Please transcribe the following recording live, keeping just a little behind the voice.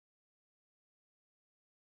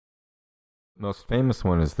Most famous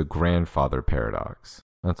one is the grandfather paradox.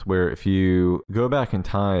 That's where if you go back in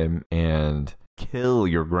time and kill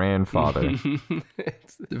your grandfather.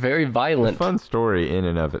 It's very violent. A fun story in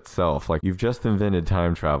and of itself. Like, you've just invented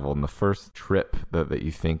time travel, and the first trip that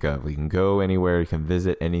you think of, you can go anywhere, you can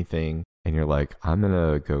visit anything, and you're like, I'm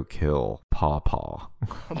gonna go kill Paw.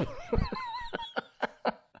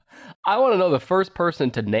 I want to know the first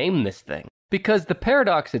person to name this thing, because the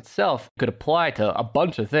paradox itself could apply to a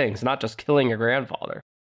bunch of things, not just killing your grandfather.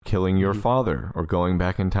 Killing your father, or going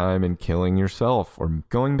back in time and killing yourself, or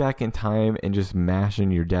going back in time and just mashing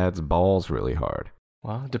your dad's balls really hard.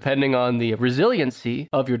 Well, depending on the resiliency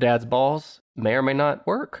of your dad's balls, may or may not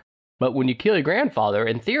work. But when you kill your grandfather,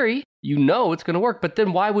 in theory, you know it's going to work. But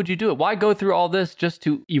then why would you do it? Why go through all this just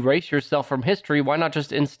to erase yourself from history? Why not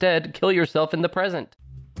just instead kill yourself in the present?